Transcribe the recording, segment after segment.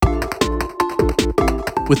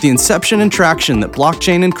With the inception and traction that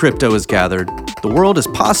blockchain and crypto has gathered, the world is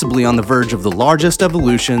possibly on the verge of the largest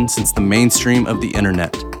evolution since the mainstream of the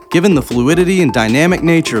internet. Given the fluidity and dynamic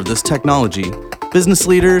nature of this technology, business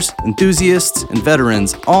leaders, enthusiasts, and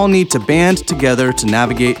veterans all need to band together to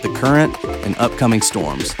navigate the current and upcoming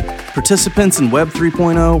storms. Participants in Web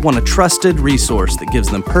 3.0 want a trusted resource that gives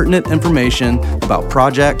them pertinent information about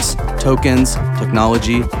projects, tokens,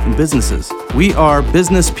 technology, and businesses. We are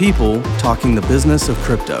business people talking the business of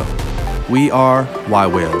crypto. We are Y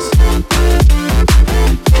Whales.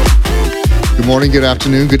 Good morning, good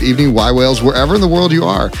afternoon, good evening, Y Whales, wherever in the world you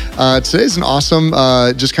are. Today's an awesome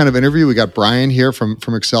just kind of interview. We got Brian here from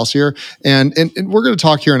Excelsior, and we're going to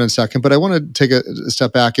talk here in a second, but I want to take a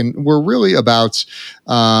step back, and we're really about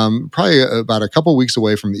probably about a couple weeks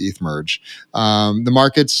away from the ETH merge. The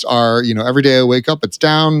markets are, every day I wake up, it's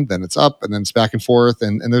down, then it's up, and then it's back and forth,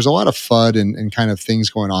 and there's a lot of FUD and kind of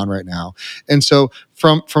things going on right now. And so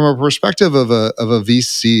from a perspective of a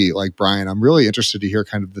VC like Brian, I'm really interested to hear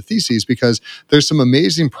kind of the theses, because there's some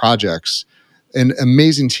amazing projects and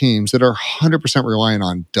amazing teams that are 100% relying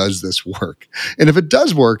on, does this work? And if it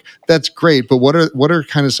does work, that's great. But what are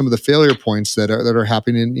kind of some of the failure points that are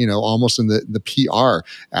happening, almost in the PR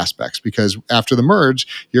aspects? Because after the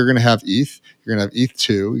merge, you're going to have ETH, you're going to have ETH2,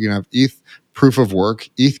 you're going to have ETH Proof of Work,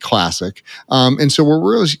 ETH Classic. And so we're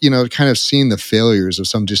really, kind of seeing the failures of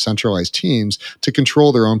some decentralized teams to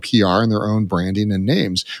control their own PR and their own branding and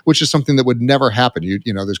names, which is something that would never happen.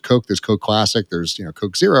 There's Coke Classic, there's,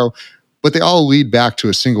 Coke Zero, but they all lead back to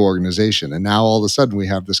a single organization. And now all of a sudden we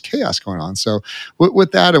have this chaos going on. So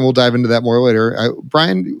with that, and we'll dive into that more later,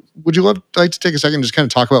 Brian, would you like to take a second and just kind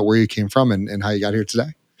of talk about where you came from and how you got here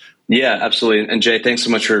today? Yeah, absolutely. And Jay, thanks so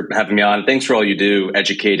much for having me on. Thanks for all you do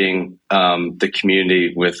educating the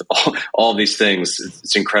community with all these things.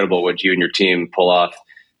 It's incredible what you and your team pull off,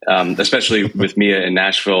 especially with Mia in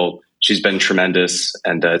Nashville. She's been tremendous,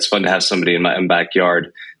 and it's fun to have somebody in my own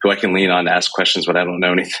backyard who I can lean on to ask questions when I don't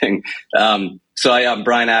know anything. So I'm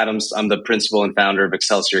Brian Adams. I'm the principal and founder of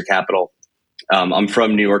Excelsior Capital. I'm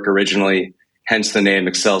from New York originally, hence the name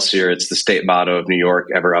Excelsior. It's the state motto of New York,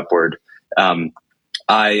 ever upward.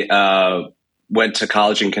 I went to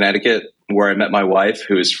college in Connecticut, where I met my wife,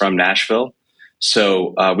 who is from Nashville.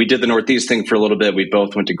 So we did the Northeast thing for a little bit. We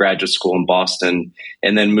both went to graduate school in Boston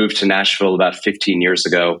and then moved to Nashville about 15 years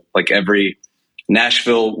ago. Like every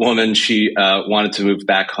Nashville woman, she wanted to move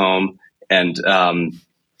back home. And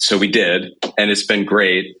so we did, and it's been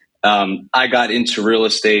great. I got into real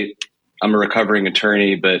estate. I'm a recovering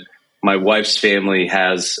attorney, but my wife's family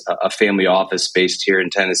has a family office based here in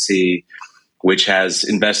Tennessee, which has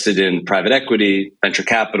invested in private equity, venture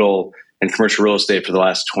capital, and commercial real estate for the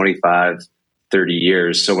last 25, 30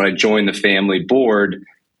 years. So when I joined the family board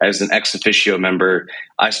as an ex officio member,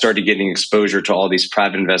 I started getting exposure to all these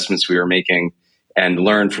private investments we were making and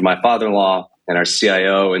learned from my father-in-law and our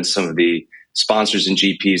CIO and some of the sponsors and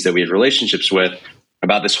GPs that we had relationships with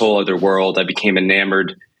about this whole other world. I became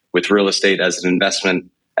enamored with real estate as an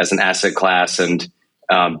investment, as an asset class, and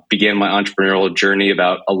began my entrepreneurial journey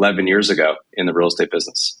about 11 years ago in the real estate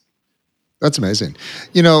business. That's amazing.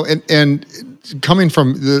 And coming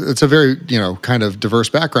from, it's a very, kind of diverse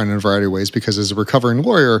background in a variety of ways, because as a recovering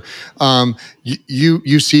lawyer,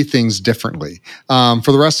 you see things differently.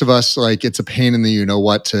 For the rest of us, like, it's a pain in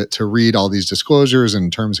the, to read all these disclosures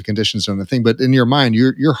and terms and conditions and the thing. But in your mind,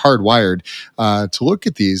 you're hardwired to look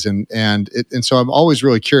at these. And so I'm always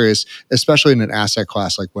really curious, especially in an asset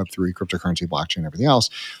class like Web3, cryptocurrency, blockchain, everything else.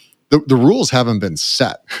 The rules haven't been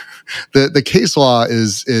set. The case law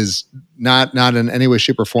is not in any way,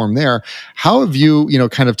 shape, or form there. How have you,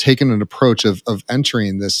 kind of taken an approach of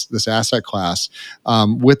entering this asset class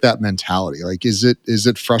with that mentality? Like, is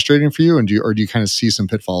it frustrating for you, and do you kind of see some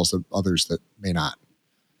pitfalls of others that may not?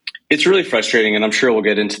 It's really frustrating, and I'm sure we'll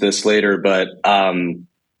get into this later. But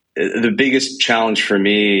the biggest challenge for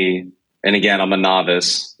me, and again, I'm a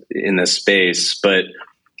novice in this space, but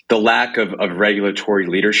the lack of regulatory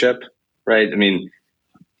leadership, right? I mean,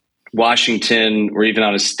 Washington, or even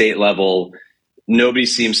on a state level, nobody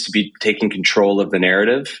seems to be taking control of the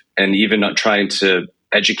narrative and even not trying to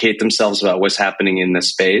educate themselves about what's happening in this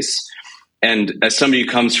space. And as somebody who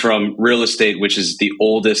comes from real estate, which is the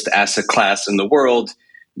oldest asset class in the world,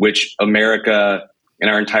 which America and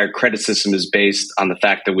our entire credit system is based on the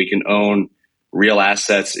fact that we can own real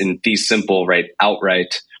assets in fee simple, right,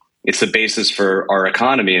 outright. It's the basis for our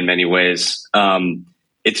economy in many ways.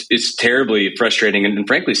 It's terribly frustrating and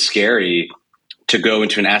frankly scary to go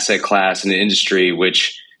into an asset class in an industry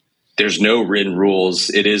which there's no written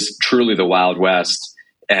rules. It is truly the Wild West.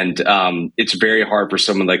 And it's very hard for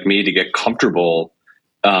someone like me to get comfortable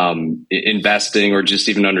investing or just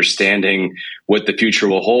even understanding what the future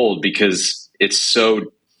will hold, because it's so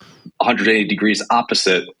 180 degrees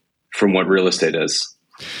opposite from what real estate is.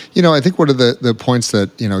 I think one of the points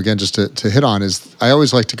that, again, just to hit on is I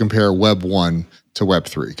always like to compare Web 1 to Web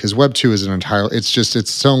 3, because Web 2 is it's just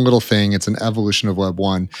its own little thing. It's an evolution of Web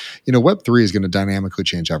 1. Web 3 is going to dynamically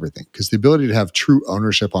change everything, because the ability to have true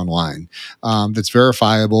ownership online that's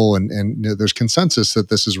verifiable and there's consensus that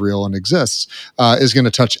this is real and exists is going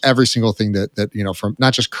to touch every single thing that from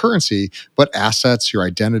not just currency, but assets, your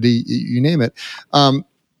identity, you name it.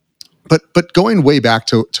 But going way back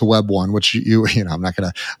to Web 1, which I'm not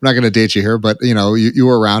gonna date you here, but you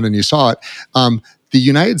were around and you saw it. The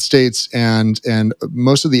United States and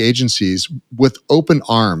most of the agencies with open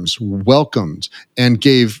arms welcomed and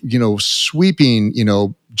gave sweeping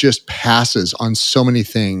just passes on so many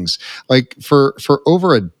things. Like for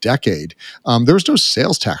over a decade, there was no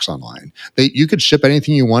sales tax online. You could ship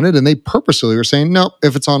anything you wanted, and they purposely were saying, no,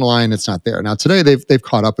 if it's online, it's not there. Now today they've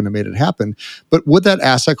caught up and have made it happen. But would that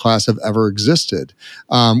asset class have ever existed?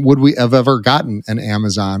 Would we have ever gotten an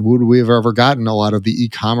Amazon? Would we have ever gotten a lot of the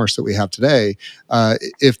e-commerce that we have today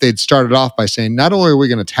if they'd started off by saying, not only are we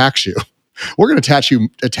going to tax you, we're going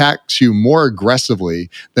to tax you more aggressively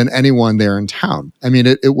than anyone there in town. I mean,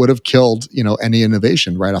 it would have killed, any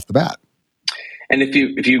innovation right off the bat. And if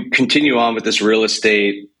you continue on with this real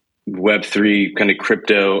estate Web3 kind of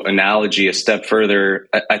crypto analogy a step further,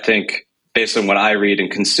 I think based on what I read and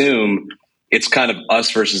consume, it's kind of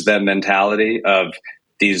us versus them mentality of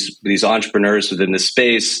these entrepreneurs within this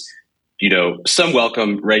space. Some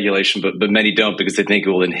welcome regulation, but many don't, because they think it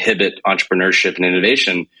will inhibit entrepreneurship and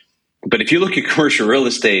innovation. But if you look at commercial real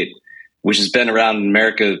estate, which has been around in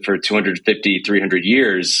America for 250, 300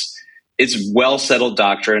 years, it's well-settled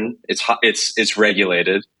doctrine. It's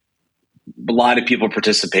regulated. A lot of people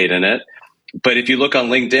participate in it. But if you look on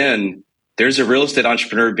LinkedIn, there's a real estate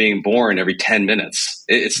entrepreneur being born every 10 minutes.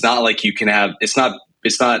 It's not like you can have, it's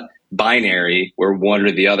not binary where one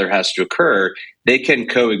or the other has to occur. They can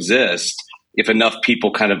coexist if enough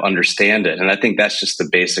people kind of understand it. And I think that's just the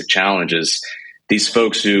basic challenge is these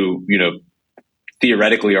folks who,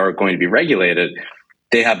 theoretically are going to be regulated,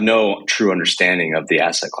 they have no true understanding of the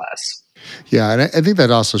asset class. Yeah, and I think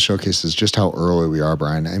that also showcases just how early we are,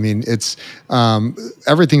 Brian. I mean, it's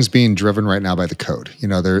everything's being driven right now by the code.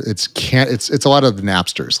 It's a lot of the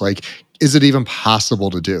Napsters. Like, is it even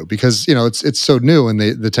possible to do? Because it's so new and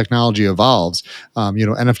the technology evolves.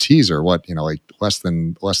 NFTs are like less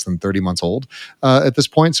than 30 months old at this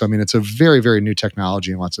point. So I mean, it's a very, very new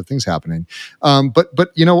technology and lots of things happening. But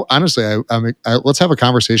honestly, let's have a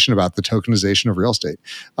conversation about the tokenization of real estate.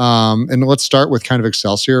 And let's start with kind of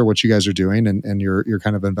Excelsior, what you guys are doing, and your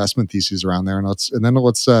kind of investment theses around there. And let's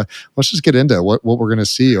just get into what we're going to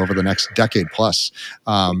see over the next decade plus.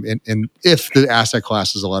 And if the asset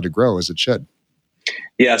class is allowed to grow as it should.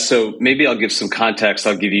 Yeah, so maybe I'll give some context.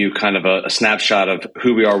 I'll give you kind of a snapshot of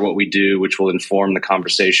who we are, what we do, which will inform the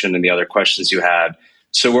conversation and the other questions you had.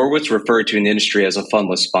 So we're what's referred to in the industry as a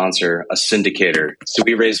fundless sponsor, a syndicator. So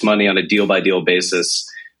we raise money on a deal-by-deal basis,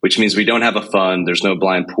 which means we don't have a fund. There's no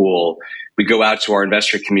blind pool. We go out to our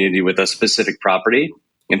investor community with a specific property,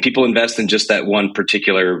 and people invest in just that one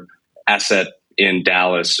particular asset in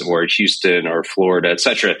Dallas or Houston or Florida, et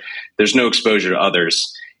cetera. There's no exposure to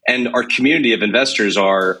others. And our community of investors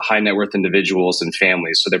are high net worth individuals and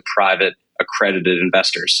families. So they're private accredited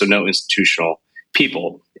investors. So no institutional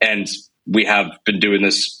people. And we have been doing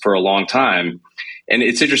this for a long time. And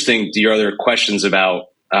it's interesting, your other questions about,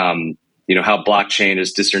 how blockchain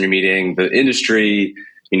is disintermediating the industry,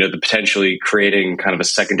 the potentially creating kind of a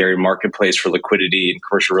secondary marketplace for liquidity in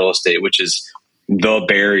commercial real estate, which is the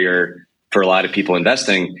barrier for a lot of people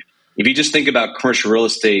investing. If you just think about commercial real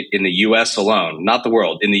estate in the US alone, not the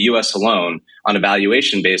world, in the US alone, on a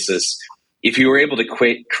valuation basis, if you were able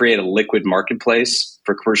to create a liquid marketplace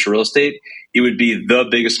for commercial real estate, it would be the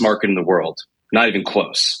biggest market in the world, not even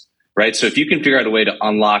close, right? So if you can figure out a way to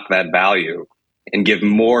unlock that value and give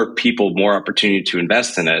more people more opportunity to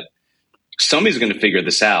invest in it, somebody's going to figure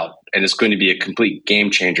this out, and it's going to be a complete game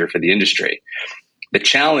changer for the industry. The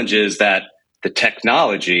challenge is that the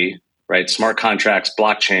technology, right, smart contracts,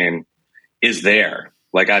 blockchain, is there.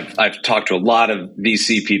 Like I've talked to a lot of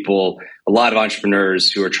VC people, a lot of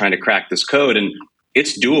entrepreneurs who are trying to crack this code, and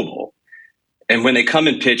it's doable. And when they come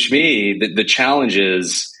and pitch me, the challenge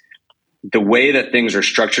is the way that things are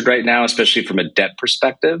structured right now, especially from a debt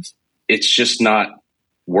perspective, it's just not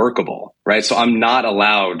workable, right? So I'm not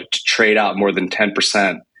allowed to trade out more than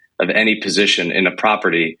 10% of any position in a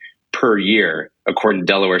property per year, according to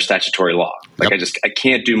Delaware statutory law. Like, yep. I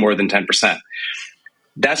can't do more than 10%.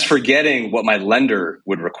 that's forgetting what my lender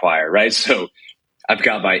would require, right? So I've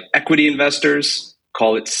got my equity investors,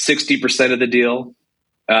 call it 60% of the deal.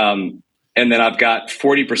 And then I've got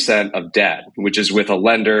 40% of debt, which is with a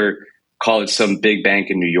lender, call it some big bank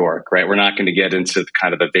in New York, right? We're not going to get into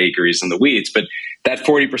kind of the vagaries and the weeds, but that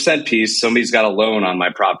 40% piece, somebody's got a loan on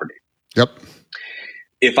my property. Yep.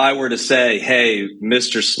 If I were to say, hey,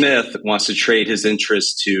 Mr. Smith wants to trade his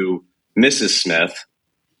interest to Mrs. Smith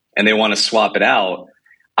and they want to swap it out,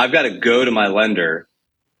 I've got to go to my lender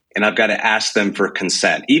and I've got to ask them for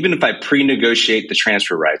consent. Even if I pre-negotiate the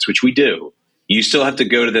transfer rights, which we do, you still have to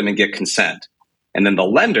go to them and get consent. And then the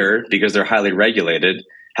lender, because they're highly regulated,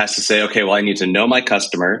 has to say, okay, well, I need to know my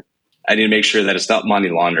customer. I need to make sure that it's not money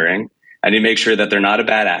laundering. I need to make sure that they're not a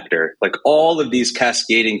bad actor. Like all of these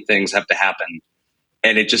cascading things have to happen.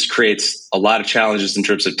 And it just creates a lot of challenges in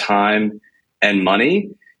terms of time and money.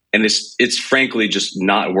 And it's frankly just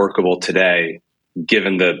not workable today,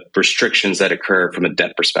 given the restrictions that occur from a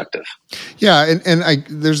debt perspective. Yeah, and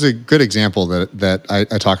there's a good example that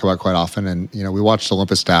I talk about quite often. And we watched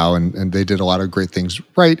Olympus Dow, and they did a lot of great things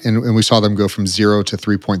right, and we saw them go from zero to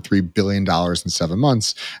 $3.3 billion in 7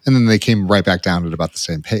 months, and then they came right back down at about the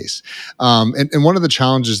same pace. And one of the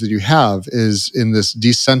challenges that you have is in this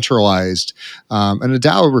decentralized, and a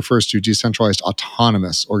DAO refers to decentralized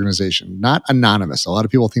autonomous organization, not anonymous. A lot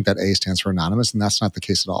of people think that A stands for anonymous, and that's not the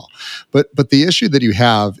case at all. But the issue that you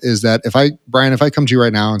have is that if I come to you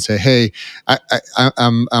right now and say, hey,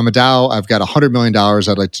 I'm a DAO, I've got $100 million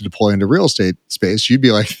I'd like to deploy into real estate space, you'd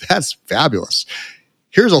be like, that's fabulous.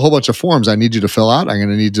 Here's a whole bunch of forms I need you to fill out. I'm going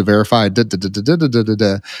to need to verify, and I'm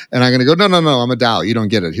going to go, no, I'm a DAO. You don't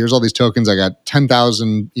get it. Here's all these tokens. I got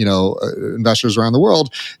 10,000, investors around the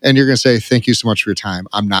world, and you're going to say, thank you so much for your time.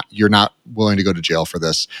 You're not willing to go to jail for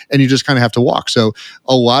this, and you just kind of have to walk. So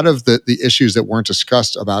a lot of the issues that weren't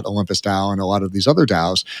discussed about Olympus DAO and a lot of these other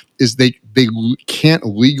DAOs is they can't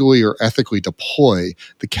legally or ethically deploy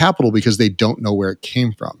the capital because they don't know where it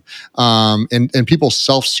came from, and people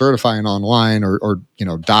self-certifying online or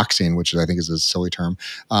doxing, which I think is a silly term,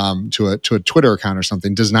 to a Twitter account or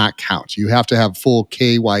something, does not count. You have to have full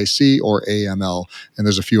KYC or AML, and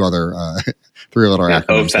there's a few other three-letter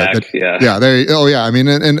acronyms. OFAC, I mean,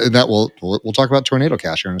 and that we'll talk about Tornado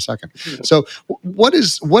Cash here in a second. So, what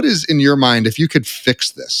is in your mind if you could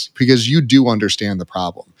fix this, because you do understand the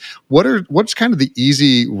problem? What's kind of the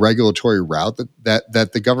easy regulatory route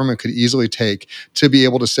that the government could easily take to be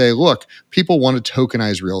able to say, look, people want to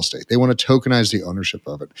tokenize real estate. They want to tokenize the ownership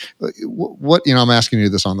of it. I'm asking you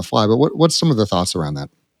this on the fly, but what's some of the thoughts around that?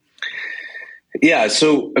 Yeah.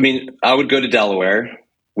 So, I would go to Delaware,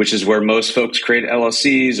 which is where most folks create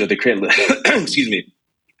LLCs or they create,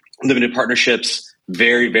 limited partnerships.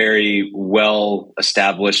 Very, very well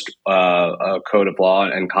established code of law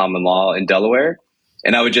and common law in Delaware.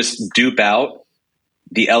 And I would just dupe out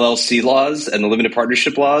the LLC laws and the limited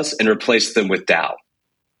partnership laws and replace them with DAO.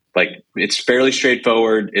 Like, it's fairly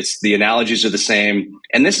straightforward. The analogies are the same.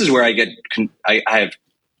 And this is where I get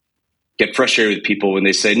frustrated with people when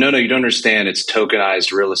they say, no, you don't understand. It's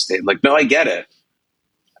tokenized real estate. I'm like, no, I get it.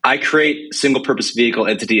 I create single purpose vehicle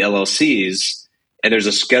entity LLCs, and there's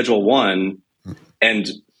a Schedule 1, and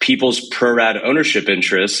people's pro rata ownership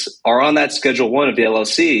interests are on that Schedule 1 of the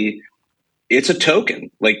LLC. It's a token.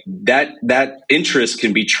 Like that interest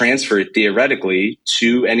can be transferred theoretically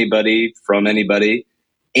to anybody from anybody.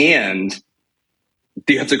 And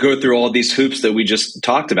you have to go through all these hoops that we just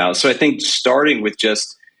talked about. So I think starting with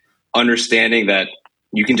just understanding that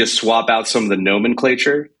you can just swap out some of the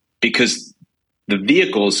nomenclature, because the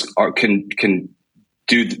vehicles can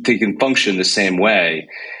function the same way.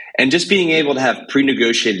 And just being able to have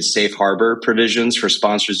pre-negotiated safe harbor provisions for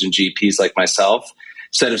sponsors and GPs like myself,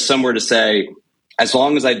 so that if someone were to say, as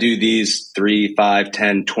long as I do these 3, 5,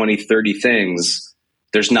 10, 20, 30 things,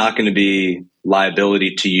 there's not going to be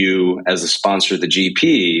liability to you as a sponsor of the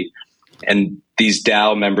GP. And these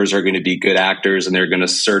DAO members are going to be good actors and they're going to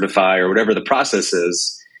certify or whatever the process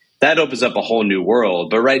is. That opens up a whole new world.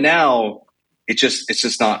 But right now, it's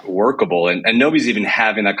just not workable. And nobody's even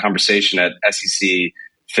having that conversation at SEC,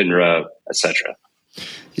 FINRA, et cetera.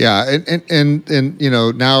 Yeah, and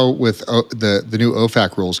now with the new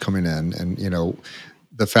OFAC rules coming in, and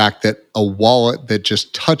the fact that a wallet that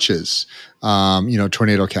just touches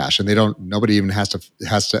Tornado Cash, and nobody even has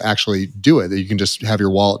to actually do it. You can just have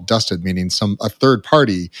your wallet dusted, meaning a third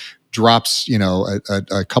party drops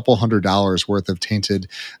a couple $100 worth of tainted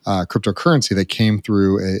cryptocurrency that came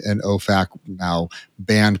through an OFAC now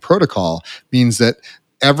banned protocol, means that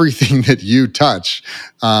everything that you touch,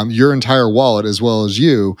 your entire wallet as well as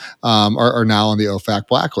you, are now on the OFAC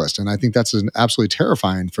blacklist. And I think that's absolutely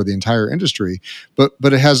terrifying for the entire industry. But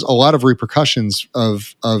it has a lot of repercussions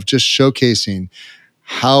of just showcasing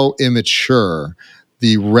how immature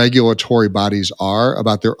the regulatory bodies are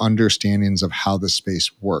about their understandings of how the space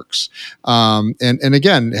works. And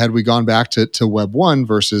again, had we gone back to Web 1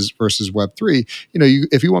 versus Web 3,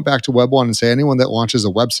 if you went back to Web 1 and say anyone that launches a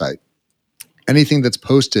website, anything that's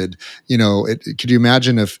posted, could you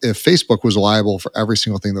imagine if Facebook was liable for every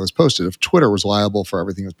single thing that was posted, if Twitter was liable for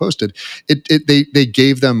everything that was posted, they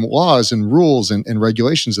gave them laws and rules and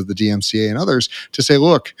regulations of the DMCA and others to say,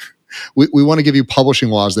 look, we want to give you publishing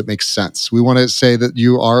laws that make sense. We want to say that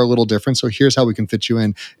you are a little different. So here's how we can fit you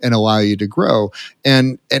in and allow you to grow.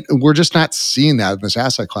 And we're just not seeing that in this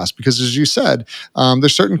asset class because, as you said,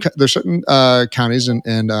 there's certain counties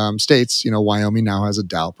and states. Wyoming now has a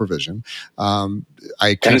DAO provision.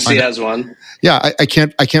 Tennessee has one. Yeah, I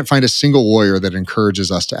can't find a single lawyer that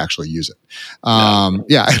encourages us to actually use it. No.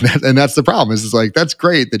 Yeah, and that's the problem. Is it's like, that's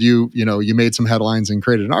great that you made some headlines and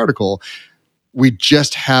created an article. We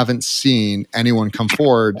just haven't seen anyone come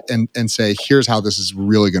forward and say, here's how this is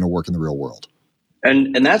really going to work in the real world.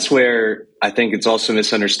 And that's where I think it's also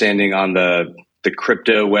misunderstanding on the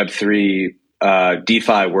crypto Web3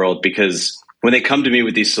 DeFi world, because when they come to me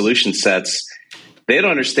with these solution sets, they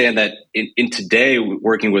don't understand that in today,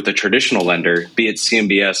 working with a traditional lender, be it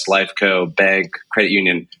CMBS, Lifeco, bank, credit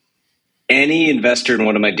union, any investor in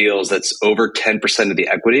one of my deals that's over 10% of the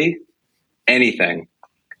equity, anything,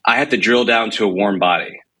 I have to drill down to a warm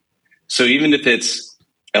body. So even if it's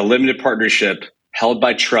a limited partnership held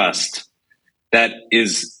by trust that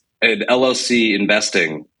is an LLC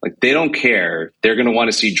investing, like, they don't care. They're going to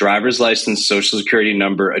want to see driver's license, social security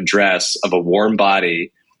number, address of a warm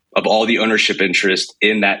body of all the ownership interest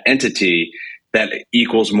in that entity that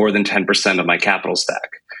equals more than 10% of my capital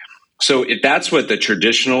stack. So if that's what the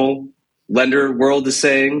traditional lender world is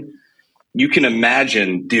saying, you can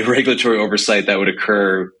imagine the regulatory oversight that would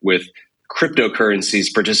occur with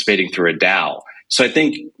cryptocurrencies participating through a DAO. So I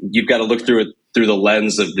think you've got to look through it through the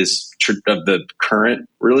lens of the current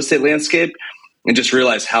real estate landscape and just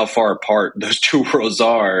realize how far apart those two worlds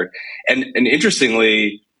are. And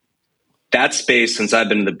interestingly, that space, since I've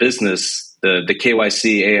been in the business, the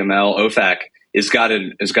KYC, AML, OFAC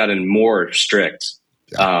has gotten more strict.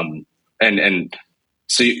 Yeah. And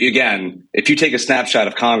so again, if you take a snapshot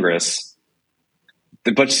of Congress,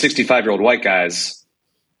 the bunch of 65-year-old white guys,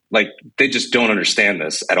 like, they just don't understand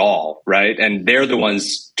this at all, right? And they're the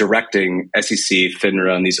ones directing SEC,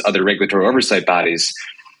 FINRA, and these other regulatory oversight bodies.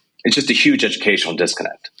 It's just a huge educational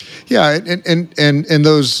disconnect. Yeah, and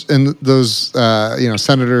those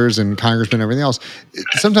senators and congressmen and everything else,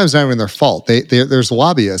 sometimes not even their fault. There's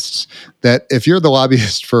lobbyists that, if you're the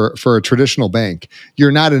lobbyist for a traditional bank,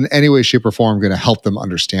 you're not in any way, shape, or form going to help them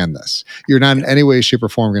understand this. You're not in any way, shape, or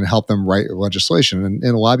form going to help them write legislation.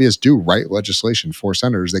 And lobbyists do write legislation for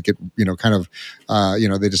senators. They get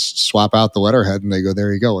they just swap out the letterhead and they go,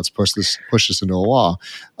 there you go, let's push this into a law.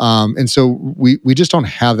 And so we just don't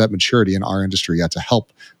have that maturity in our industry yet to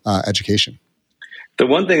help education. The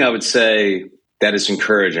one thing I would say that is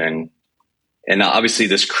encouraging, and obviously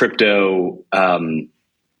this crypto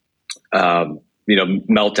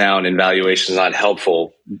meltdown and valuation is not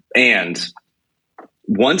helpful. And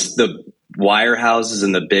once the wirehouses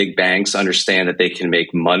and the big banks understand that they can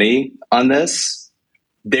make money on this,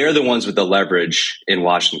 they're the ones with the leverage in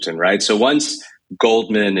Washington, right? So once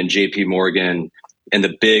Goldman and JP Morgan and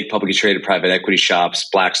the big publicly traded private equity shops,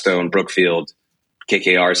 Blackstone, Brookfield,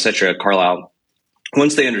 KKR, et cetera, Carlyle,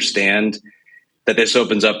 once they understand that this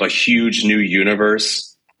opens up a huge new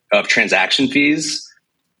universe of transaction fees,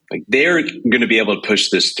 like, they're going to be able to push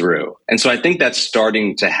this through. And so I think that's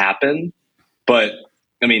starting to happen. But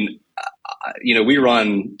I mean, we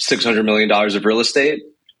run $600 million of real estate.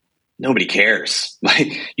 Nobody cares. Like,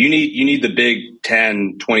 you need the big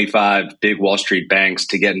 10, 25 big Wall Street banks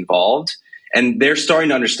to get involved. And they're starting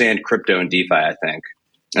to understand crypto and DeFi, I think.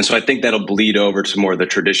 And so I think that'll bleed over to more of the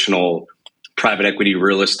traditional private equity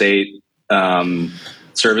real estate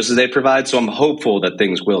services they provide. So I'm hopeful that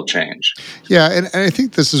things will change. Yeah, and I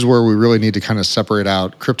think this is where we really need to kind of separate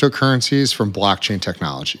out cryptocurrencies from blockchain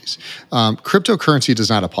technologies. Cryptocurrency does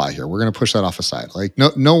not apply here. We're going to push that off aside. Like,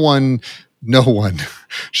 no one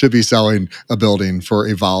should be selling a building for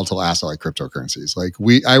a volatile asset like cryptocurrencies. Like,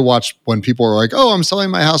 I watched when people were like, "Oh, I'm selling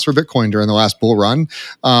my house for Bitcoin" during the last bull run,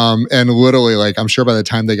 and literally, like, I'm sure by the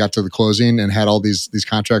time they got to the closing and had all these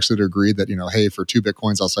contracts that are agreed that, hey, for 2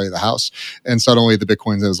 Bitcoins I'll sell you the house, and suddenly the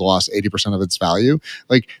Bitcoin has lost 80% of its value.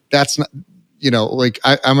 Like, that's not. like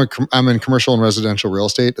I'm in commercial and residential real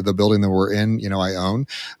estate. The building that we're in, I own.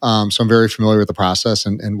 So I'm very familiar with the process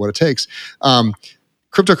and what it takes.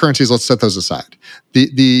 Cryptocurrencies, let's set those aside.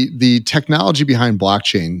 The technology behind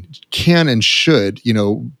blockchain can and should,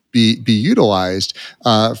 be utilized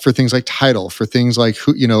for things like title, for things like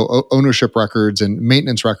ownership records and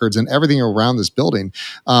maintenance records and everything around this building.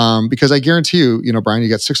 Because I guarantee you, Brian, you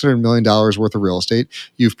got $600 million worth of real estate.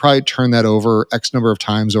 You've probably turned that over X number of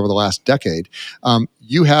times over the last decade.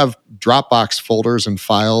 You have Dropbox folders and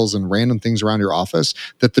files and random things around your office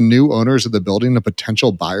that the new owners of the building, the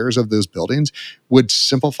potential buyers of those buildings, would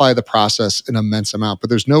simplify the process an immense amount. But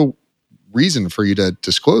there's no reason for you to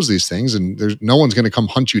disclose these things, and there's no one's going to come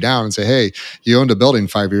hunt you down and say, "Hey, you owned a building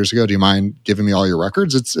 5 years ago. Do you mind giving me all your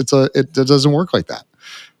records?" It doesn't work like that.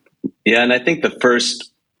 Yeah, and I think the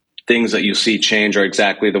first things that you see change are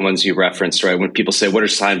exactly the ones you referenced, right? When people say, "What are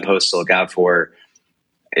signposts to look out for?"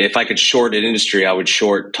 If I could short an industry, I would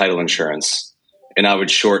short title insurance, and I would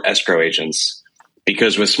short escrow agents,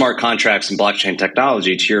 because with smart contracts and blockchain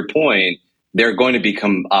technology, to your point, they're going to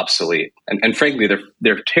become obsolete. And frankly,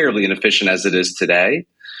 they're terribly inefficient as it is today.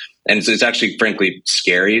 And it's actually, frankly,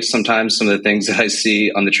 scary sometimes, some of the things that I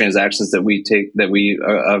see on the transactions that we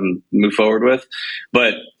move forward with.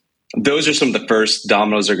 But those are some of the first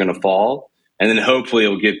dominoes that are going to fall. And then hopefully it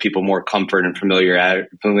will give people more comfort and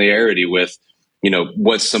familiarity with,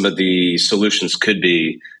 what some of the solutions could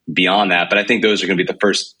be beyond that. But I think those are going to be the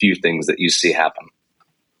first few things that you see happen.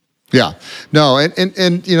 Yeah, no, and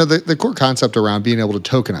the core concept around being able to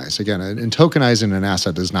tokenize, again, and tokenizing an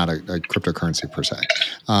asset is not a cryptocurrency per se.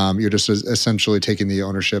 You're just essentially taking the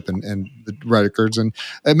ownership and the records, and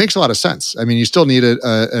it makes a lot of sense. I mean, you still need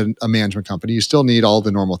a management company, you still need all the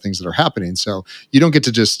normal things that are happening. So you don't get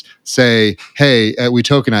to just say, "Hey, we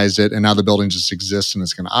tokenized it, and now the building just exists and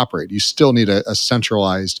it's going to operate." You still need a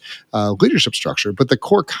centralized leadership structure. But the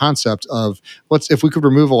core concept of if we could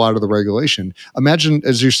remove a lot of the regulation, imagine,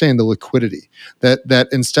 as you're saying, the liquidity that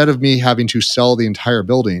instead of me having to sell the entire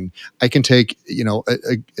building, I can take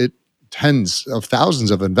tens of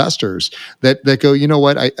thousands of investors that go, you know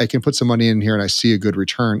what, I can put some money in here and I see a good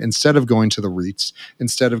return, instead of going to the REITs,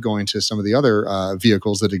 instead of going to some of the other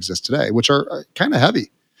vehicles that exist today, which are kind of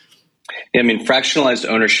heavy. Yeah, I mean, fractionalized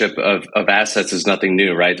ownership of assets is nothing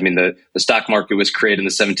new, right? I mean, the stock market was created in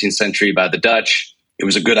the 17th century by the Dutch. It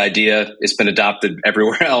was a good idea. It's been adopted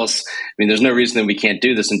everywhere else. I mean, there's no reason that we can't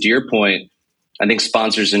do this. And to your point, I think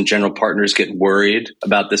sponsors and general partners get worried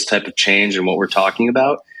about this type of change and what we're talking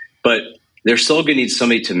about. But they're still going to need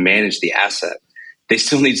somebody to manage the asset. They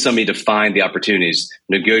still need somebody to find the opportunities,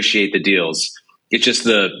 negotiate the deals. It's just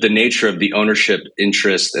the nature of the ownership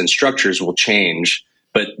interest and structures will change.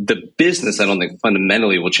 But the business, I don't think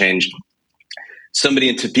fundamentally will change. Somebody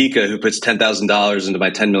in Topeka who puts $10,000 into my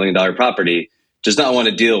 $10 million property does not want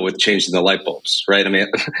to deal with changing the light bulbs, right? I mean,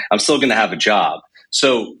 I'm still going to have a job.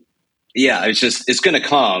 So yeah, it's going to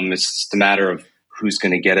come. It's just a matter of who's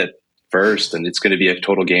going to get it first, and it's going to be a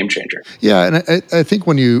total game changer. Yeah, and I think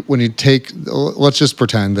when you take, let's just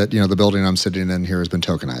pretend that the building I'm sitting in here has been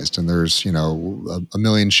tokenized, and there's a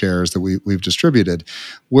million shares that we've distributed.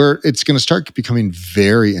 Where it's going to start becoming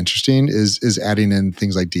very interesting is adding in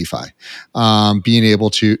things like DeFi, being able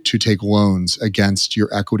to take loans against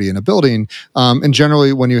your equity in a building, and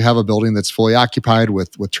generally when you have a building that's fully occupied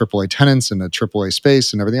with AAA tenants and a AAA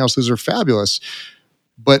space and everything else, those are fabulous.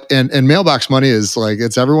 But and mailbox money is like,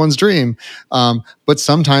 it's everyone's dream. But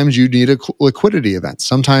sometimes you need a liquidity event.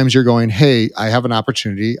 Sometimes you're going, "Hey, I have an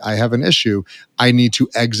opportunity. I have an issue. I need to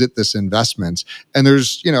exit this investment." And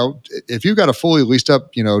there's, if you've got a fully leased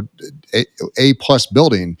up, A plus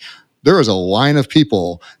building, there is a line of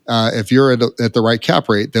people, if you're at the right cap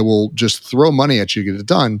rate, that will just throw money at you to get it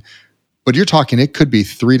done. But you're talking, it could be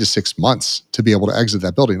 3 to 6 months to be able to exit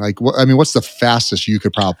that building. Like, what's the fastest you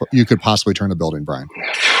could possibly turn a building, Brian?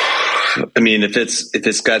 I mean, if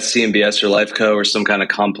it's got CMBS or Lifeco or some kind of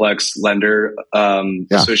complex lender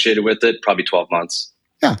associated with it, probably 12 months.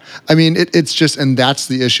 Yeah. I mean, it's just, and that's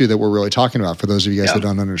the issue that we're really talking about for those of you guys that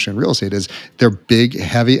don't understand real estate, is they're big,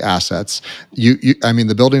 heavy assets. I mean,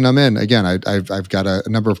 the building I'm in, again, I've got a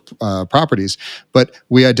number of properties, but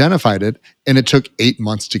we identified it and it took 8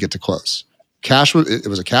 months to get to close. It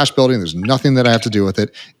was a cash building. There's nothing that I have to do with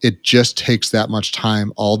it. It just takes that much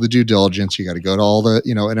time, all the due diligence. You got to go to all the,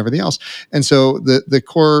 and everything else. And so the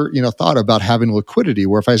core, thought about having liquidity,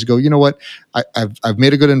 where if I go, I've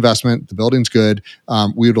made a good investment, the building's good.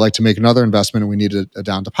 We would like to make another investment and we need a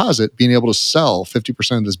down deposit. Being able to sell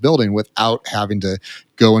 50% of this building without having to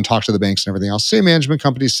go and talk to the banks and everything else. Same management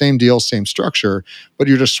company, same deal, same structure, but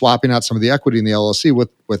you're just swapping out some of the equity in the LLC with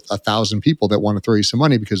 1,000 people that want to throw you some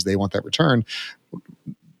money because they want that return.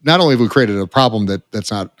 Not only have we created a problem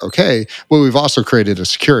that's not okay, but we've also created a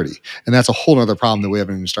security. And that's a whole other problem that we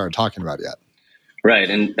haven't even started talking about yet. Right.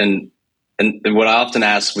 And what I often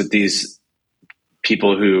ask with these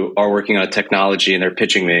people who are working on technology and they're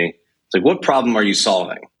pitching me, it's like, what problem are you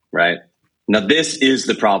solving? Right. Now, this is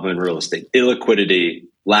the problem in real estate. Illiquidity,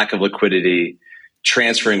 lack of liquidity,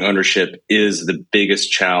 transferring ownership is the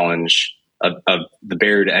biggest challenge of the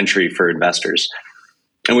barrier to entry for investors.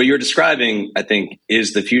 And what you're describing, I think,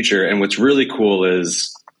 is the future. And what's really cool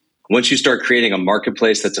is once you start creating a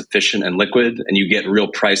marketplace that's efficient and liquid and you get real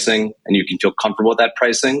pricing and you can feel comfortable with that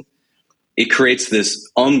pricing, it creates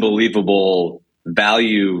this unbelievable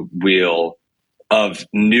value wheel of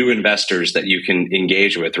new investors that you can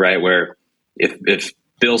engage with, right? Where if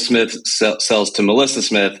Bill Smith sells to Melissa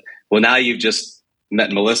Smith, well, now you've just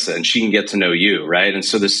met Melissa and she can get to know you, right? And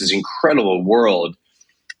so this is incredible world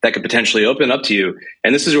that could potentially open up to you.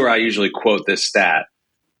 And this is where I usually quote this stat.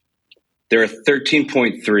 There are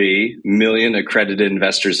 13.3 million accredited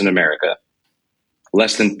investors in America.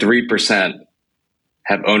 Less than 3%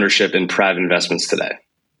 have ownership in private investments today.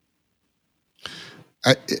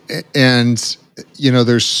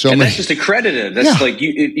 There's so and many. That's just accredited. That's like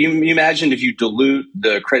you imagine if you dilute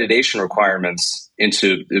the accreditation requirements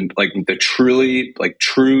into like the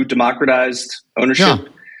true democratized ownership,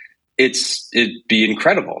 it'd be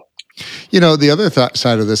incredible. The other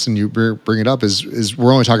side of this, and you bring it up, is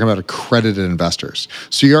we're only talking about accredited investors.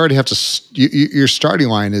 So you already have to, your starting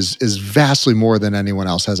line is vastly more than anyone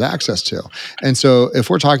else has access to. And so if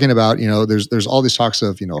we're talking about, there's all these talks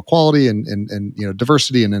of, equality and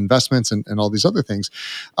diversity and investments and all these other things.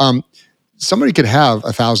 Somebody could have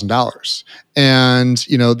 $1,000, and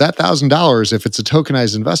that $1,000, if it's a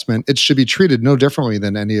tokenized investment, it should be treated no differently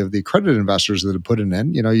than any of the accredited investors that have put it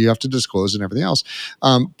in. You have to disclose and everything else.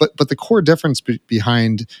 But the core difference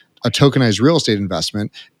behind a tokenized real estate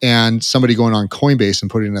investment and somebody going on Coinbase and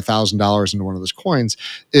putting $1,000 into one of those coins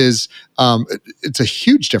is it's a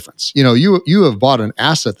huge difference. You have bought an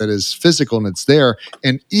asset that is physical and it's there,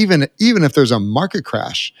 and even if there's a market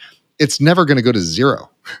crash, it's never going to go to zero.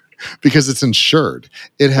 Because it's insured.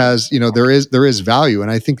 It has, there is value.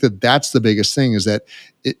 And I think that's the biggest thing is that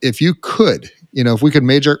if you could, if we could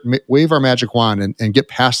wave our magic wand and get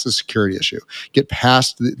past the security issue, get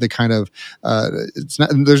past the kind of,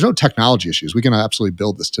 there's no technology issues. We can absolutely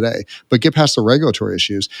build this today, but get past the regulatory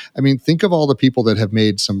issues. I mean, think of all the people that have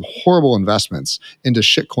made some horrible investments into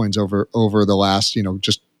shitcoins over the last,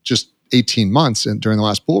 just 18 months and during the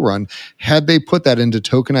last bull run. Had they put that into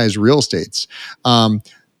tokenized real estates,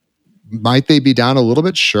 might they be down a little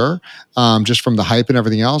bit? Sure, just from the hype and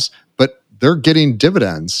everything else. But they're getting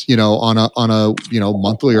dividends, on a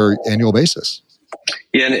monthly or annual basis.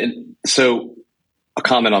 Yeah, and so a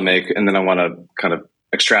comment I'll make, and then I want to kind of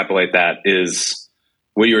extrapolate that is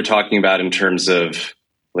what you were talking about in terms of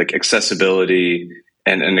like accessibility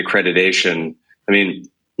and accreditation. I mean,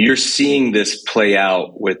 you're seeing this play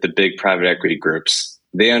out with the big private equity groups.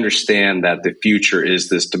 They understand that the future is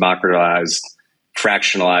this democratized,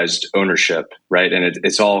 fractionalized ownership, right? And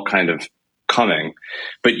it's all kind of coming.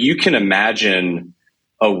 But you can imagine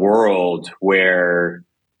a world where,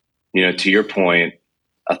 to your point,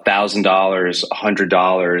 $1,000,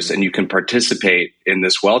 $100, and you can participate in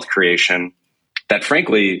this wealth creation that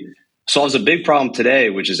frankly solves a big problem today,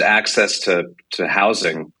 which is access to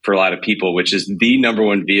housing for a lot of people, which is the number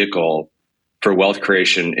one vehicle for wealth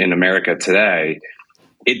creation in America today.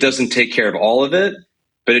 It doesn't take care of all of it,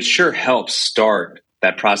 but it sure helps start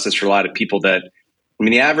that process for a lot of people the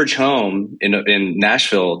average home in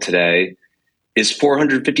Nashville today is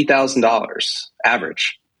 $450,000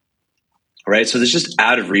 average, right? So it's just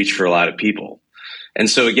out of reach for a lot of people. And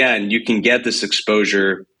so again, you can get this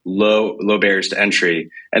exposure, low barriers to entry.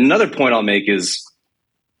 And another point I'll make is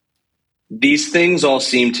these things all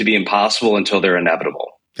seem to be impossible until they're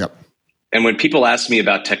inevitable. Yep. And when people ask me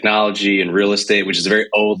about technology and real estate, which is a very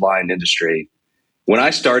old line industry, when I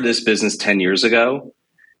started this business 10 years ago,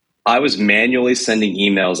 I was manually sending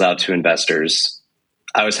emails out to investors.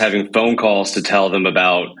 I was having phone calls to tell them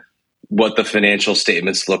about what the financial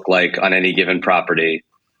statements look like on any given property.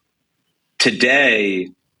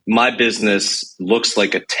 Today, my business looks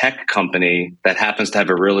like a tech company that happens to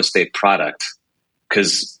have a real estate product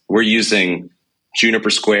because we're using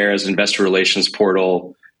Juniper Square as an investor relations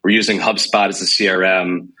portal. We're using HubSpot as a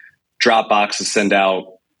CRM, Dropbox to send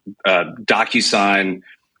out DocuSign.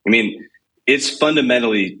 It's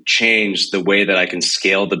fundamentally changed the way that I can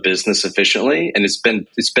scale the business efficiently, and it's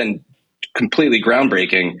been completely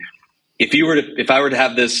groundbreaking. If I were to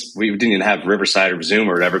have this, we didn't even have Riverside or Zoom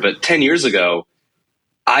or whatever, but 10 years ago,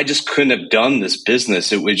 I just couldn't have done this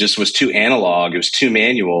business. It just was too analog. It was too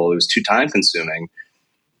manual. It was too time consuming.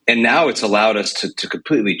 And now it's allowed us to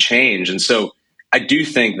completely change. And so I do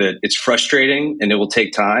think that it's frustrating and it will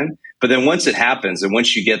take time. But then once it happens and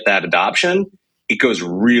once you get that adoption, it goes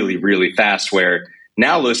really, really fast, where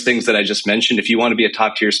now those things that I just mentioned, if you want to be a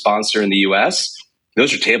top tier sponsor in the US,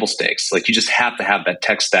 those are table stakes. Like, you just have to have that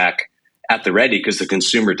tech stack at the ready because the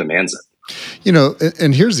consumer demands it.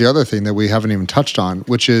 And here's the other thing that we haven't even touched on,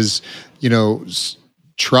 which is,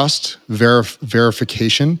 trust,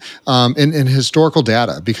 verification, and historical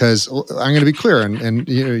data. Because I'm going to be clear, and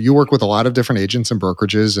you work with a lot of different agents and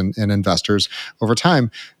brokerages and investors over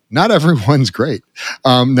time. Not everyone's great.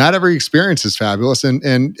 Not every experience is fabulous.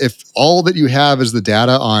 And if all that you have is the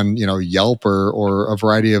data on, Yelp or a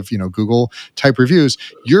variety of, Google type reviews,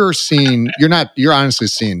 you're honestly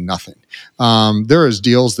seeing nothing. There is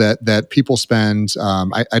deals that people spend.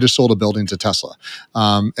 I just sold a building to Tesla.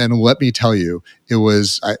 And let me tell you,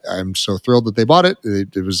 I'm so thrilled that they bought it.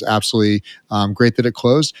 It was absolutely great that it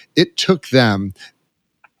closed. It took them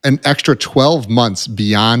an extra 12 months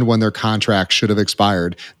beyond when their contract should have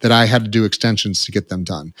expired that I had to do extensions to get them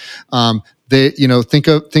done. They, think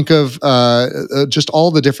of just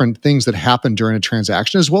all the different things that happen during a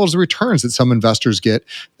transaction, as well as the returns that some investors get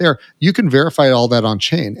there. You can verify all that on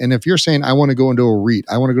chain. And if you're saying, I want to go into a REIT,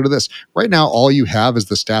 I want to go to this, right now, all you have is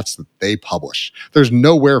the stats that they publish. There's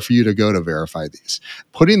nowhere for you to go to verify these.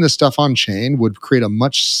 Putting this stuff on chain would create a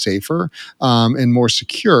much safer and more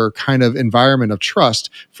secure kind of environment of trust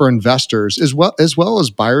for investors, as well as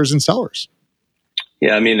buyers and sellers.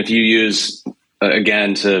 Yeah, I mean, if you use,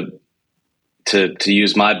 again, to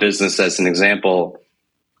use my business as an example,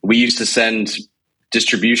 we used to send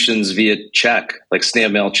distributions via check, like snail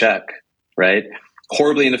mail check, right?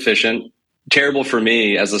 Horribly inefficient, terrible for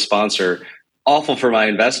me as a sponsor, awful for my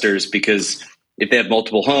investors, because if they have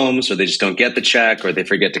multiple homes or they just don't get the check or they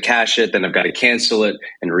forget to cash it, then I've got to cancel it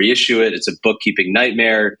and reissue it. It's a bookkeeping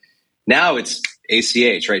nightmare. Now it's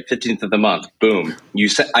ACH, right? 15th of the month, boom.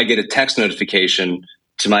 I get a text notification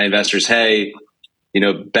to my investors, hey,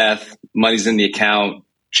 Beth, money's in the account.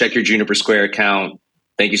 Check your Juniper Square account.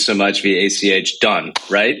 Thank you so much via ACH. Done,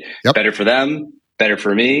 right? Yep. Better for them, better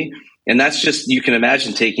for me. And that's just, you can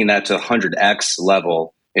imagine taking that to 100x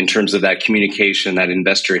level in terms of that communication, that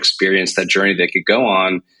investor experience, that journey they could go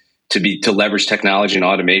on to leverage technology and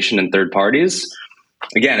automation and third parties.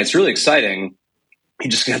 Again, it's really exciting. You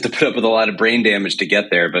just have to put up with a lot of brain damage to get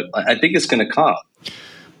there, but I think it's going to come.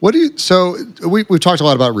 So we've talked a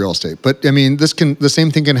lot about real estate, but I mean, the same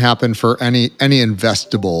thing can happen for any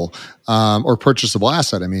investable or purchasable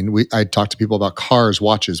asset. I mean, I talk to people about cars,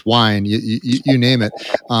 watches, wine, you name it,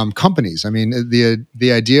 companies. I mean,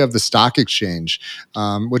 the idea of the stock exchange,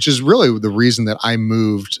 which is really the reason that I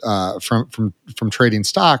moved from trading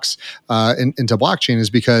stocks into blockchain, is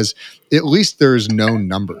because at least there's no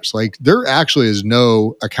numbers. Like, there actually is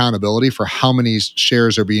no accountability for how many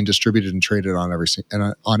shares are being distributed and traded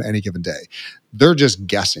on any given day. They're just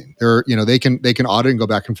guessing. They can audit and go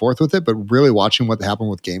back and forth with it, but really watching what happened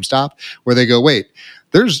with GameStop, where they go, wait,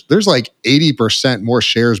 there's like 80% more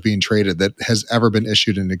shares being traded that has ever been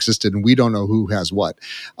issued and existed, and we don't know who has what,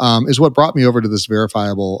 is what brought me over to this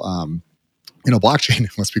verifiable blockchain.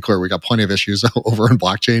 Let's be clear, we got plenty of issues over in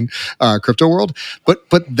blockchain crypto world, but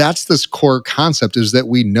that's this core concept, is that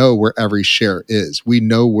we know where every share is. We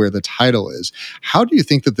know where the title is. How do you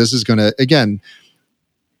think that this is going to, again,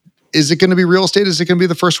 is it going to be real estate? Is it going to be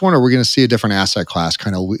the first one? Or are we going to see a different asset class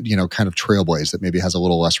kind of trailblaze that maybe has a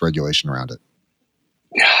little less regulation around it?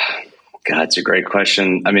 God, it's a great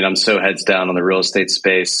question. I mean, I'm so heads down on the real estate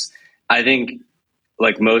space. I think,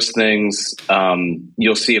 like most things,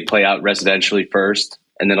 you'll see it play out residentially first,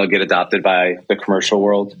 and then it'll get adopted by the commercial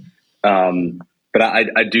world. But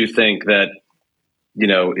I do think that,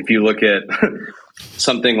 if you look at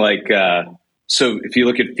something like, so if you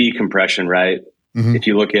look at fee compression, right? Mm-hmm. If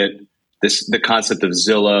you look at the concept of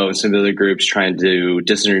Zillow and some of the other groups trying to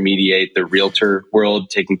disintermediate the realtor world,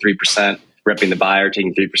 taking 3%, repping the buyer,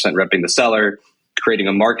 taking 3%, repping the seller, creating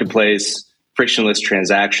a marketplace, frictionless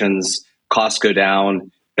transactions, costs go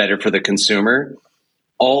down, better for the consumer.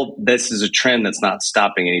 All this is a trend that's not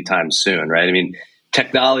stopping anytime soon, right? I mean,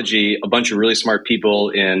 technology, a bunch of really smart people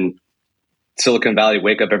in Silicon Valley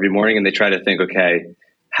wake up every morning and they try to think, okay,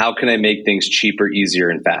 how can I make things cheaper, easier,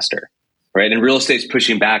 and faster? Right. And real estate's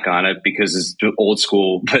pushing back on it because it's old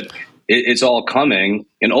school, but it's all coming.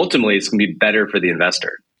 And ultimately, it's going to be better for the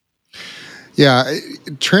investor. Yeah,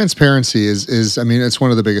 transparency is I mean, it's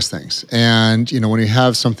one of the biggest things. And, when you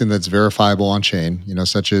have something that's verifiable on chain,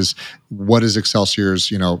 such as what is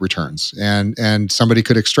Excelsior's, returns, and somebody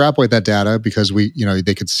could extrapolate that data because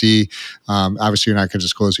they could see, obviously you're not going to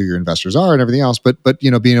disclose who your investors are and everything else, but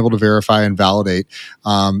being able to verify and validate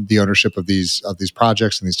the ownership of these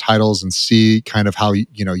projects and these titles and see kind of how,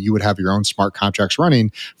 you would have your own smart contracts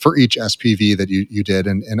running for each SPV that you did,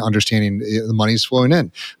 and understanding the money's flowing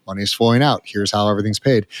in, money's flowing out. Here's how everything's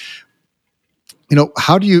paid.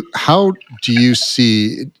 How do you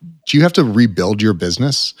see, do you have to rebuild your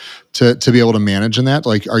business to be able to manage in that?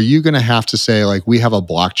 Like, are you going to have to say, like, we have a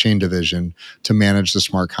blockchain division to manage the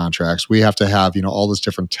smart contracts, we have to have, all this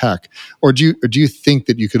different tech? Or do you think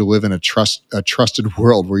that you could live in a trusted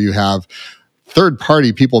world where you have third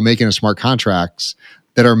party people making a smart contracts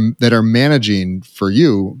that are managing for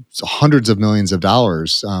you hundreds of millions of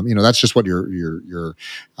dollars? That's just what your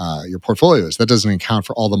portfolio is. That doesn't account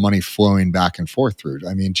for all the money flowing back and forth through.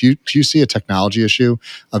 I mean, do you see a technology issue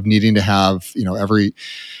of needing to have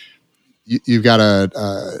you've got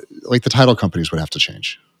like the title companies would have to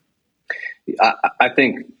change? I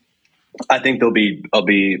think there'll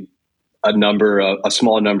be a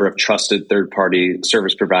small number of trusted third-party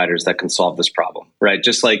service providers that can solve this problem, right?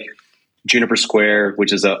 Just like Juniper Square,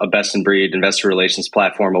 which is a best-in-breed investor relations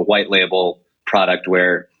platform, a white label product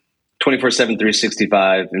where 24/7,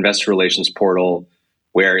 365 investor relations portal,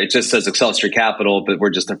 where it just says Excelsior Capital, but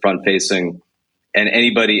we're just the front-facing, and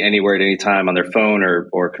anybody, anywhere, at any time on their phone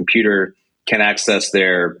or computer can access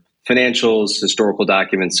their financials, historical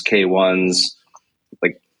documents, K1s,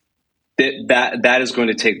 like that is going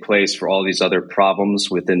to take place for all these other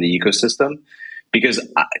problems within the ecosystem, because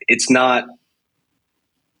it's not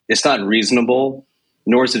reasonable,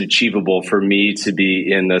 nor is it achievable for me to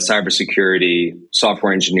be in the cybersecurity,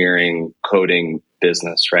 software engineering, coding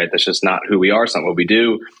business, right? That's just not who we are. It's not what we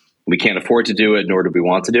do. We can't afford to do it, nor do we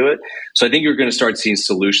want to do it. So I think you're going to start seeing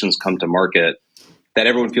solutions come to market that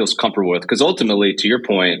everyone feels comfortable with. Because ultimately, to your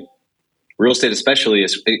point, real estate,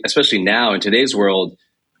 especially now in today's world,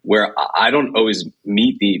 where I don't always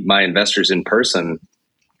meet my investors in person,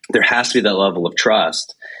 there has to be that level of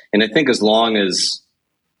trust. And I think as long as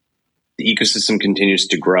the ecosystem continues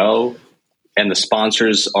to grow and the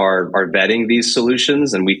sponsors are vetting these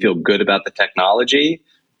solutions and we feel good about the technology,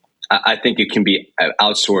 I think it can be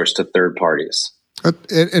outsourced to third parties.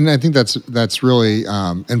 And I think that's really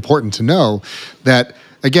important to know that,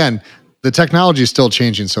 again, the technology is still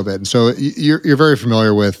changing so bad. And so you're very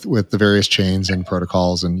familiar with the various chains and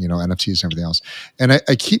protocols and, NFTs and everything else. And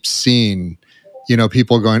I keep seeing,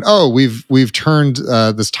 people going, oh, we've turned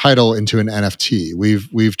this title into an NFT.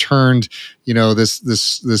 We've turned,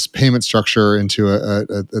 this payment structure into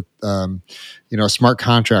a smart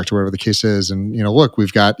contract or whatever the case is. And, look,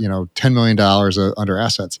 we've got, $10 million under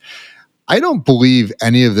assets. I don't believe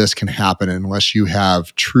any of this can happen unless you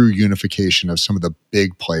have true unification of some of the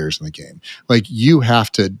big players in the game. Like, you have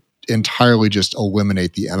to entirely just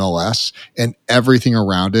eliminate the MLS and everything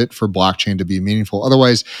around it for blockchain to be meaningful.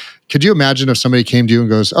 Otherwise, could you imagine if somebody came to you and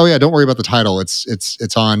goes, "Oh yeah, don't worry about the title. It's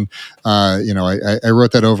on, I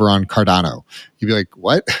wrote that over on Cardano." You'd be like,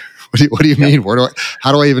 "What? What do you mean?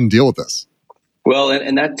 How do I even deal with this?" Well,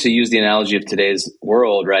 and that, to use the analogy of today's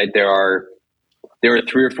world, right? There are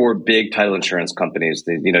 3 or 4 big title insurance companies.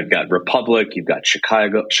 You've got Republic, you've got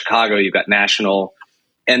Chicago, you've got National,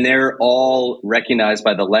 and they're all recognized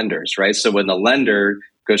by the lenders, right? So when the lender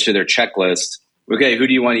goes through their checklist, okay, who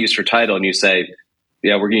do you want to use for title? And you say,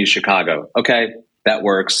 yeah, we're going to use Chicago. Okay, that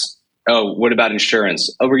works. Oh, what about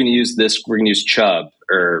insurance? Oh, we're going to use this. We're going to use Chubb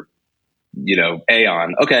or,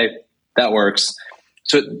 Aon. Okay, that works.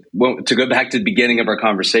 So to go back to the beginning of our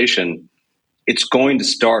conversation, it's going to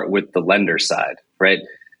start with the lender side, right?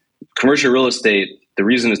 Commercial real estate, the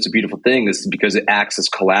reason it's a beautiful thing is because it acts as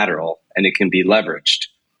collateral and it can be leveraged.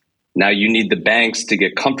 Now you need the banks to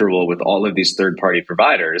get comfortable with all of these third-party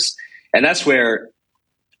providers. And that's where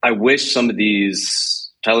I wish some of these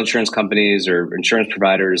title insurance companies or insurance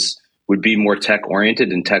providers would be more tech-oriented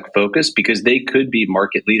and tech-focused, because they could be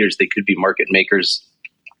market leaders. They could be market makers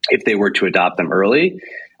if they were to adopt them early.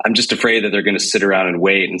 I'm just afraid that they're going to sit around and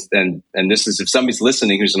wait. And this is, if somebody's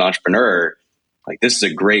listening who's an entrepreneur, like, this is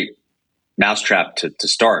a great mousetrap to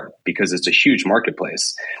start, because it's a huge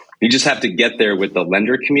marketplace. You just have to get there with the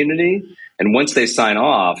lender community. And once they sign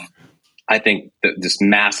off, I think that this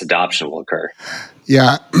mass adoption will occur.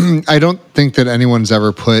 Yeah, I don't think that anyone's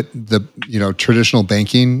ever put the traditional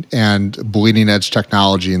banking and bleeding edge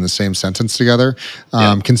technology in the same sentence together.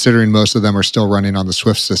 Considering most of them are still running on the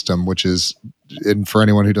Swift system, which is and for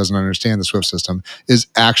anyone who doesn't understand the Swift system, is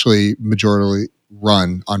actually majorly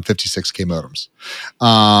run on 56K modems.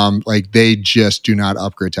 Like they just do not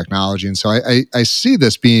upgrade technology. And so I see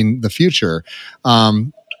this being the future.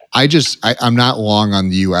 I'm not long on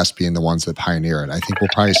the U.S. being the ones that pioneer it. I think we'll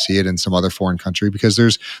probably see it in some other foreign country because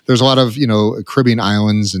there's a lot of Caribbean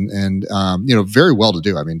islands and very well to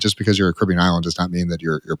do. I mean, just because you're a Caribbean island does not mean that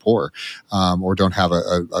you're poor or don't have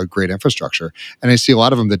a great infrastructure. And I see a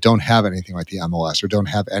lot of them that don't have anything like the MLS or don't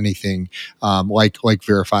have anything like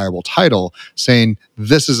verifiable title, saying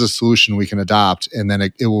this is a solution we can adopt, and then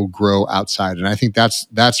it will grow outside. And I think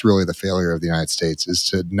that's really the failure of the United States, is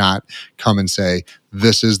to not come and say,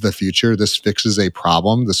 this is the future. This fixes a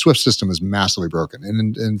problem. The SWIFT system is massively broken,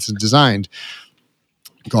 and it's designed,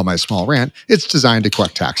 call my small rant, it's designed to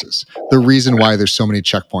collect taxes. The reason why there's so many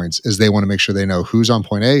checkpoints is they want to make sure they know who's on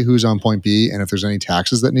point A, who's on point B, and if there's any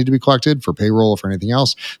taxes that need to be collected for payroll or for anything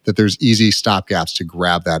else, that there's easy stopgaps to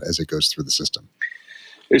grab that as it goes through the system.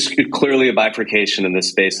 There's clearly a bifurcation in this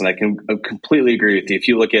space, and I can completely agree with you. If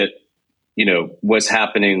you look at, what's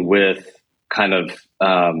happening with kind of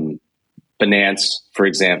Binance, for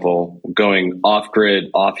example, going off grid,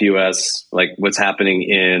 off US, like what's happening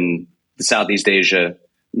in Southeast Asia,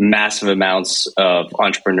 massive amounts of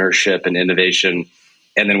entrepreneurship and innovation.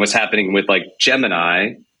 And then what's happening with like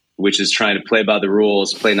Gemini, which is trying to play by the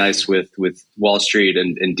rules, play nice with Wall Street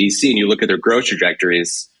and DC. And you look at their growth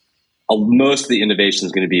trajectories, most of the innovation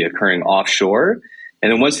is going to be occurring offshore.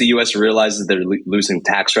 And then once the U.S. realizes they're losing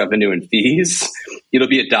tax revenue and fees, it'll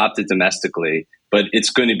be adopted domestically. But it's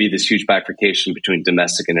going to be this huge bifurcation between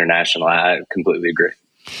domestic and international. I completely agree.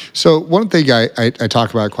 So one thing I talk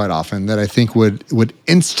about quite often that I think would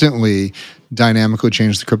instantly dynamically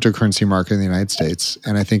change the cryptocurrency market in the United States,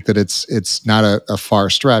 and I think that it's not a far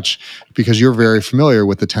stretch, because you're very familiar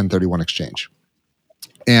with the 1031 exchange.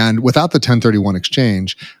 And without the 1031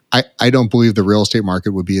 exchange, I don't believe the real estate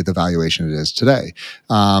market would be at the valuation it is today.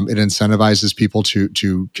 It incentivizes people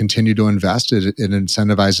to continue to invest. It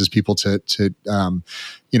incentivizes people to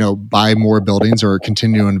buy more buildings or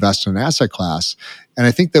continue to invest in an asset class. And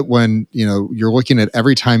I think that when you're looking at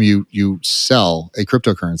every time you sell a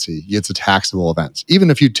cryptocurrency, it's a taxable event. Even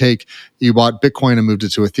if you bought Bitcoin and moved it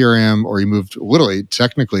to Ethereum, or you moved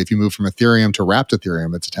technically, if you move from Ethereum to wrapped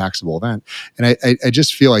Ethereum, it's a taxable event. And I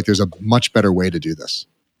just feel like there's a much better way to do this.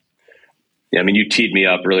 Yeah, I mean, you teed me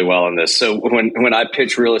up really well on this. So when I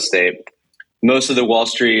pitch real estate, most of the Wall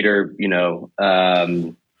Street or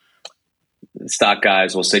stock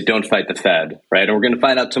guys will say, "Don't fight the Fed," right? And we're going to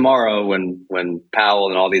find out tomorrow when Powell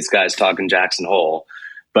and all these guys talk in Jackson Hole.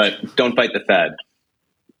 But don't fight the Fed.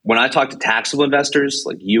 When I talk to taxable investors,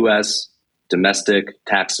 like U.S. domestic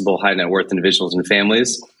taxable high net worth individuals and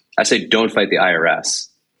families, I say, "Don't fight the IRS."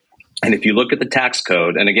 And if you look at the tax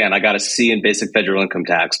code, and again, I got a C in basic federal income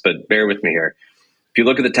tax, but bear with me here. If you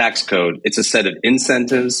look at the tax code, it's a set of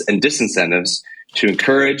incentives and disincentives to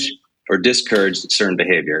encourage or discourage certain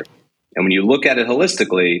behavior. And when you look at it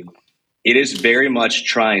holistically, it is very much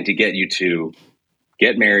trying to get you to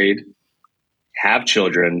get married, have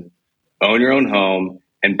children, own your own home,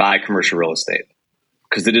 and buy commercial real estate.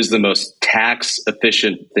 Because it is the most tax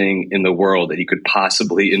efficient thing in the world that you could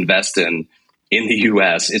possibly invest in the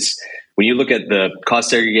US. It's when you look at the cost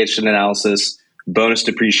segregation analysis, bonus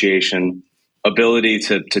depreciation, ability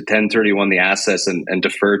to 1031 the assets and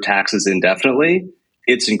defer taxes indefinitely,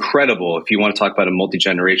 it's incredible if you want to talk about a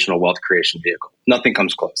multi-generational wealth creation vehicle. Nothing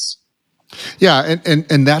comes close. Yeah,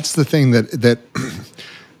 and that's the thing that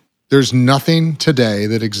there's nothing today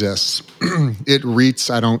that exists. It REITs,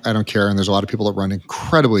 I don't care, and there's a lot of people that run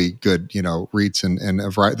incredibly good, REITs and a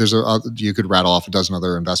variety. You could rattle off a dozen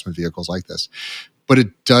other investment vehicles like this. But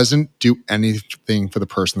it doesn't do anything for the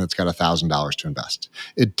person that's got $1,000 to invest.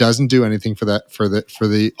 It doesn't do anything for this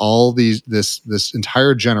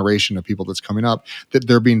entire generation of people that's coming up, that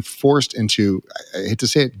they're being forced into, I hate to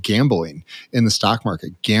say it, gambling in the stock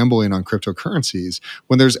market, gambling on cryptocurrencies,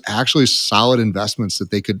 when there's actually solid investments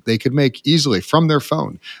that they could make easily from their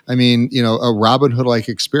phone. I mean, a Robinhood-like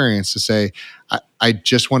experience to say, I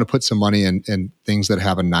just want to put some money in things that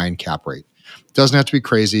have a 9 cap rate. It doesn't have to be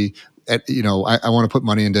crazy. I want to put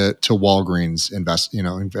money into Walgreens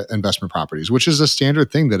investment properties, which is a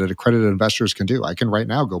standard thing that accredited investors can do. I can right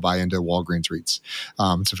now go buy into Walgreens REITs.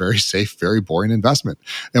 It's a very safe, very boring investment.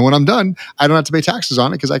 And when I'm done, I don't have to pay taxes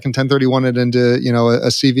on it because I can 1031 it into a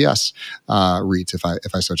CVS REIT if I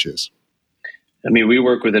so choose. I mean, we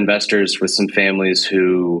work with investors with some families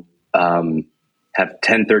who have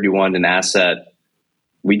 1031 an asset.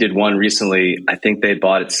 We did one recently. I think they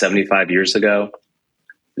bought it 75 years ago.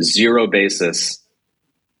 0 basis,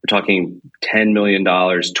 We're talking $10 million,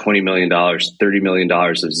 $20 million, $30 million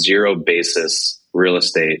of zero basis real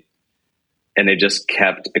estate. And they just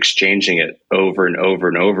kept exchanging it over and over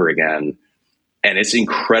and over again. And it's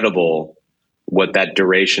incredible what that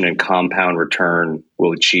duration and compound return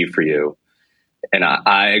will achieve for you. And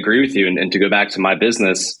I agree with you. And to go back to my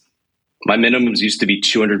business, my minimums used to be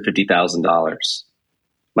 $250,000.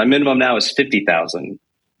 My minimum now is $50,000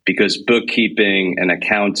 because bookkeeping and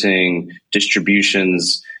accounting,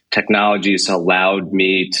 distributions, technologies allowed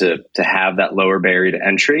me to have that lower barrier to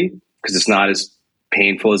entry because it's not as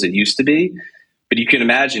painful as it used to be. But you can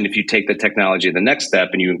imagine if you take the technology to the next step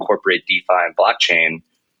and you incorporate DeFi and blockchain,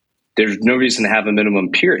 there's no reason to have a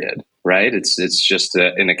minimum period, right? It's just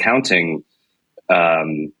an accounting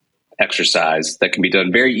exercise that can be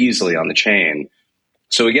done very easily on the chain.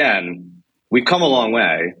 So again, we've come a long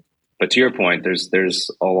way, but to your point,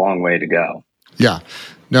 there's a long way to go. Yeah,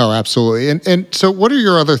 no, absolutely. And so, what are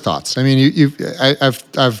your other thoughts? I mean,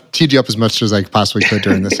 I've teed you up as much as I possibly could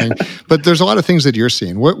during this thing, but there's a lot of things that you're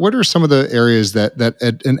seeing. What are some of the areas that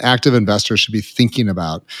an active investor should be thinking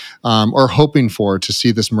about or hoping for to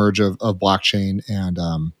see this merge of blockchain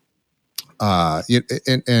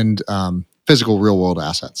and physical real world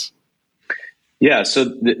assets? Yeah, so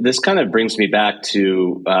this kind of brings me back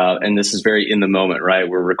to, and this is very in the moment, right?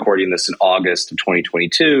 We're recording this in August of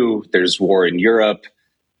 2022. There's war in Europe.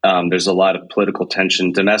 There's a lot of political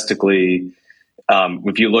tension domestically.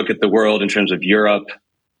 If you look at the world in terms of Europe,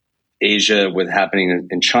 Asia, what's happening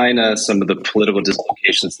in China, some of the political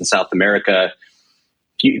dislocations in South America,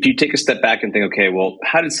 if you take a step back and think, okay, well,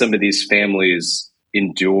 how did some of these families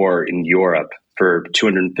endure in Europe for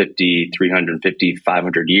 250, 350,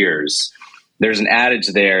 500 years? There's an adage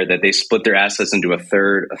there that they split their assets into a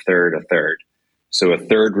third, a third, a third. So a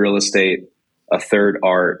third real estate, a third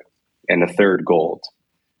art, and a third gold.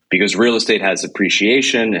 Because real estate has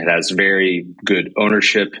appreciation, it has very good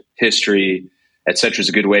ownership history, et cetera, is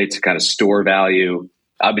a good way to kind of store value.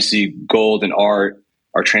 Obviously, gold and art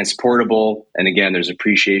are transportable. And again, there's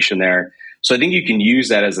appreciation there. So I think you can use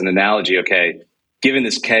that as an analogy. Okay, given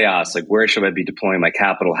this chaos, like where should I be deploying my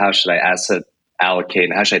capital? How should I asset allocate?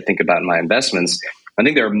 And how should I think about my investments? I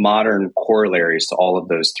think there are modern corollaries to all of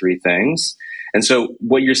those three things. And so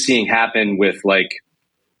what you're seeing happen with like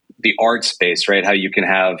the art space, right? How you can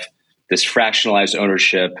have this fractionalized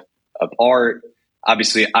ownership of art.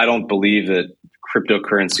 Obviously, I don't believe that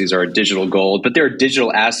cryptocurrencies are a digital gold, but there are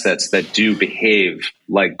digital assets that do behave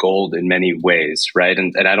like gold in many ways, right?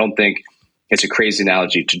 And I don't think it's a crazy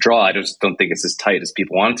analogy to draw. I just don't think it's as tight as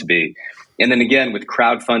people want it to be. And then again, with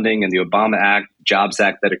crowdfunding and the Obama Act, Jobs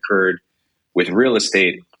Act that occurred with real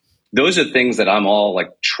estate, those are things that I'm all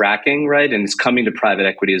like tracking, right? And it's coming to private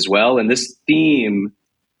equity as well. And this theme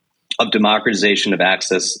of democratization of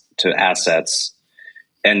access to assets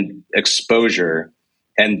and exposure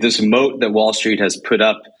and this moat that Wall Street has put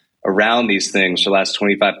up around these things for the last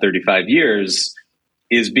 25, 35 years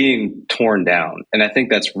is being torn down. And I think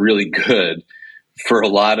that's really good for a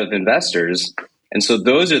lot of investors. And so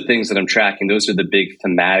those are things that I'm tracking. Those are the big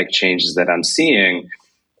thematic changes that I'm seeing.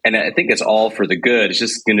 And I think it's all for the good. It's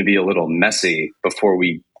just going to be a little messy before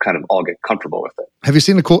we kind of all get comfortable with it. Have you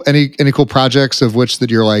seen any cool projects of which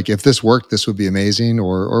that you're like, if this worked, this would be amazing?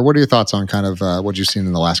 Or what are your thoughts on kind of what you've seen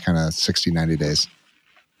in the last kind of 60, 90 days?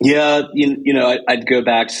 Yeah, I'd go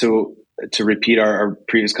back to repeat our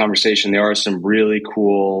previous conversation. There are some really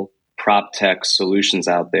cool prop tech solutions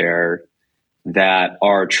out there that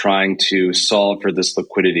are trying to solve for this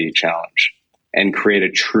liquidity challenge and create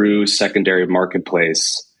a true secondary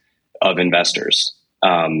marketplace of investors.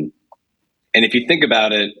 And if you think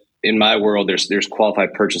about it, in my world, there's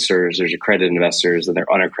qualified purchasers, there's accredited investors, and there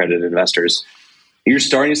are unaccredited investors. You're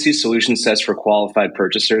starting to see solution sets for qualified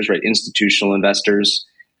purchasers, right? Institutional investors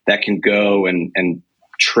that can go and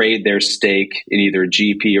trade their stake in either a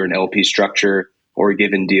GP or an LP structure or a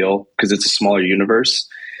given deal because it's a smaller universe.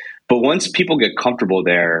 But once people get comfortable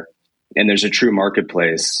there and there's a true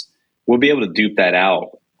marketplace, we'll be able to dupe that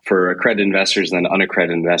out for accredited investors and then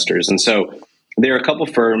unaccredited investors. And so there are a couple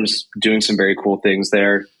firms doing some very cool things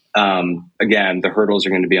there. Again, the hurdles are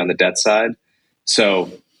going to be on the debt side.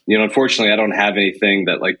 So, unfortunately, I don't have anything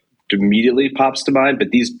that like immediately pops to mind, but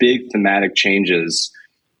these big thematic changes,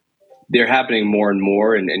 they're happening more and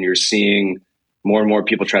more, and you're seeing more and more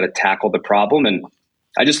people try to tackle the problem. And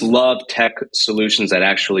I just love tech solutions that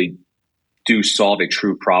actually do solve a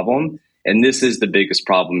true problem. And this is the biggest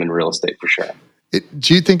problem in real estate for sure.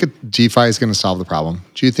 Do you think DeFi is going to solve the problem?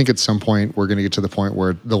 Do you think at some point we're going to get to the point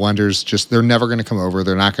where the lenders they're never going to come over,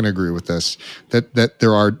 they're not going to agree with this, that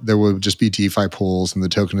there will just be DeFi pools and the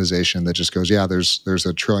tokenization that just goes, yeah, there's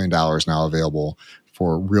 $1 trillion now available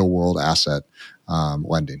for real world asset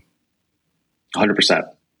lending. 100%.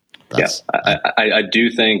 Yes, I do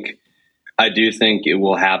think it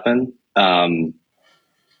will happen. And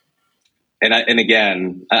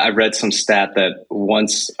again, I read some stat that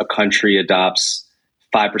once a country adopts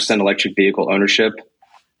 5% electric vehicle ownership,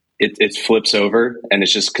 it flips over and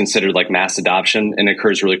it's just considered like mass adoption and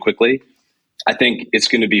occurs really quickly. I think it's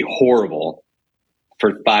going to be horrible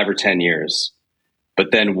for 5 or 10 years.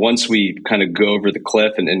 But then once we kind of go over the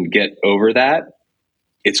cliff and get over that,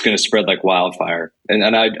 it's going to spread like wildfire.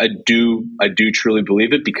 And I do truly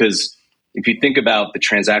believe it, because if you think about the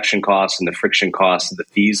transaction costs and the friction costs and the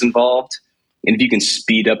fees involved, and if you can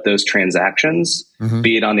speed up those transactions,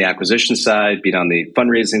 be it on the acquisition side, be it on the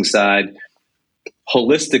fundraising side,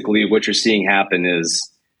 holistically, what you're seeing happen is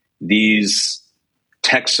these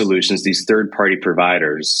tech solutions, these third-party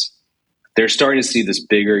providers, they're starting to see this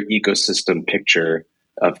bigger ecosystem picture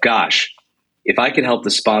of, gosh, if I can help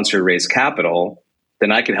the sponsor raise capital,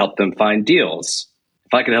 then I can help them find deals.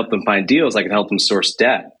 If I can help them find deals, I can help them source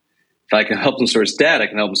debt. If I can help them source debt, I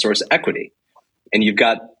can help them source equity. And you've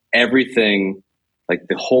got everything, like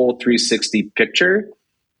the whole 360 picture.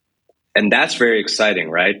 And that's very exciting,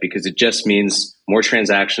 right? Because it just means more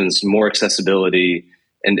transactions, more accessibility,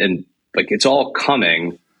 and like it's all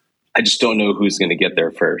coming. I just don't know who's going to get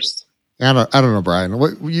there first. I don't know, Brian.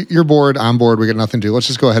 You're bored. I'm bored. We got nothing to do. Let's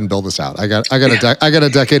just go ahead and build this out. I got a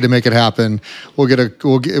decade to make it happen.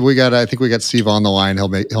 I think we got Steve on the line.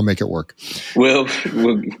 He'll make it work. We'll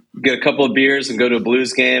get a couple of beers and go to a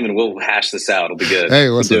Blues game, and we'll hash this out. It'll be good. Hey,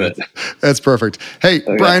 listen, we'll do it. That's perfect. Hey,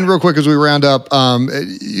 okay. Brian, real quick as we round up,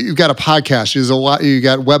 you've got a podcast. There's a lot. You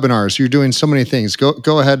got webinars. You're doing so many things.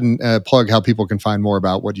 Go ahead and plug how people can find more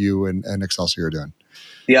about what you and Excelsior are doing.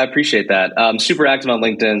 Yeah, I appreciate that. I'm super active on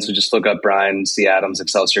LinkedIn, so just look up Brian C. Adams,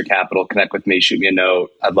 Excelsior Capital, connect with me, shoot me a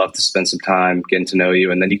note. I'd love to spend some time getting to know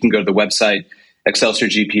you. And then you can go to the website,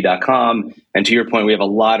 excelsiorgp.com. And to your point, we have a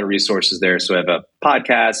lot of resources there. So we have a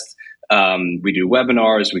podcast, we do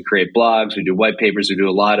webinars, we create blogs, we do white papers, we do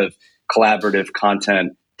a lot of collaborative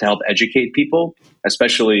content to help educate people,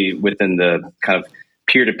 especially within the kind of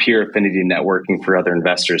peer-to-peer affinity networking for other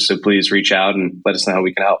investors. So please reach out and let us know how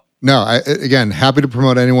we can help. No, again, happy to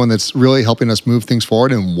promote anyone that's really helping us move things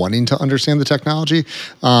forward and wanting to understand the technology,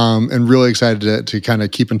 and really excited to kind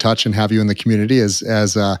of keep in touch and have you in the community as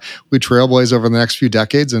we trailblaze over the next few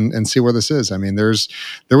decades and see where this is. I mean, there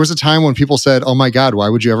was a time when people said, "Oh my God, why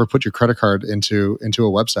would you ever put your credit card into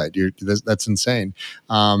a website? That's insane."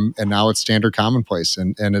 And now it's standard commonplace.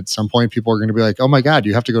 And at some point, people are going to be like, "Oh my God,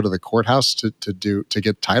 you have to go to the courthouse to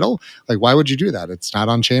get title? Like, why would you do that? It's not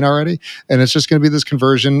on chain already." And it's just going to be this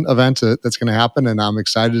conversion event that's going to happen, and I'm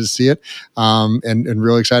excited to see it, and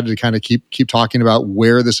really excited to kind of keep talking about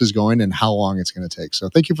where this is going and how long it's going to take. So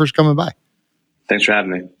thank you for coming by. Thanks for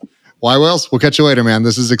having me. Why Whales? We'll catch you later, man.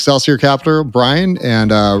 This is Excelsior Capital, Brian,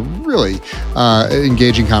 and really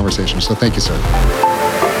engaging conversation. So thank you, sir.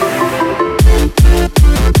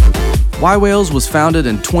 Why Whales was founded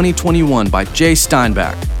in 2021 by Jay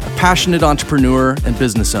Steinbach, a passionate entrepreneur and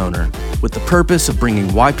business owner, with the purpose of bringing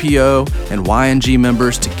YPO and YNG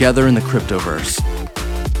members together in the cryptoverse.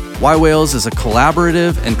 Why Whales is a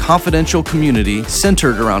collaborative and confidential community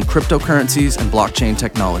centered around cryptocurrencies and blockchain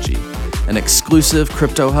technology, an exclusive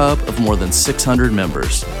crypto hub of more than 600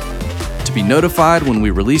 members. To be notified when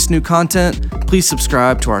we release new content, please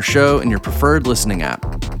subscribe to our show in your preferred listening app.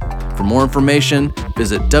 For more information,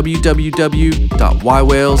 visit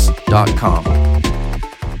www.ywhales.com.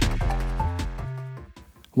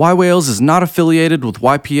 Why Whales is not affiliated with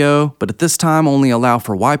YPO, but at this time only allow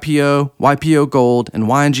for YPO, YPO Gold, and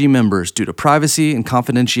YNG members due to privacy and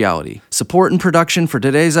confidentiality. Support and production for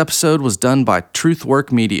today's episode was done by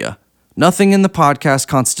Truthwork Media. Nothing in the podcast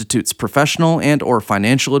constitutes professional and/or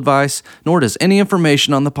financial advice, nor does any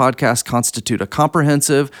information on the podcast constitute a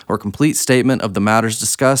comprehensive or complete statement of the matters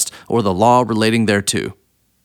discussed or the law relating thereto.